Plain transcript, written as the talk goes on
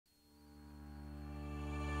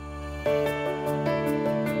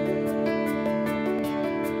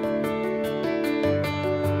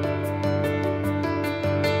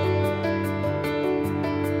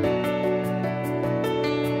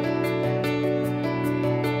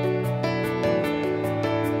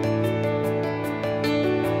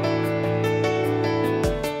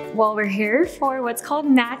Well, we're here for what's called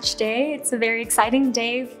Match Day. It's a very exciting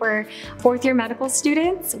day for fourth-year medical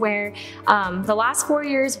students where the last 4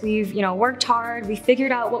 years we've worked hard, we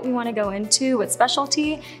figured out what we want to go into, what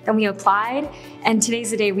specialty, then we applied, and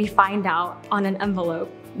today's the day we find out on an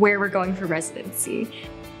envelope where we're going for residency.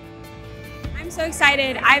 I'm so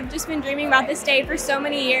excited. I've just been dreaming about this day for so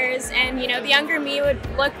many years, and the younger me would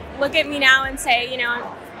look at me now and say,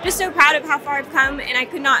 I'm just so proud of how far I've come, and I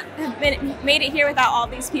could not have made it here without all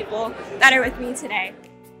these people that are with me today.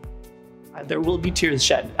 There will be tears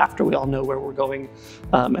shed after we all know where we're going,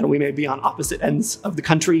 and we may be on opposite ends of the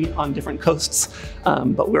country on different coasts,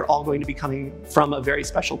 but we're all going to be coming from a very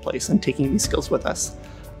special place and taking these skills with us.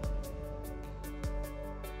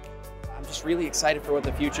 I'm just really excited for what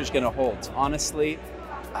the future is going to hold. Honestly,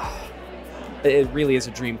 it really is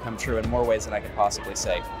a dream come true in more ways than I could possibly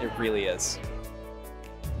say. It really is.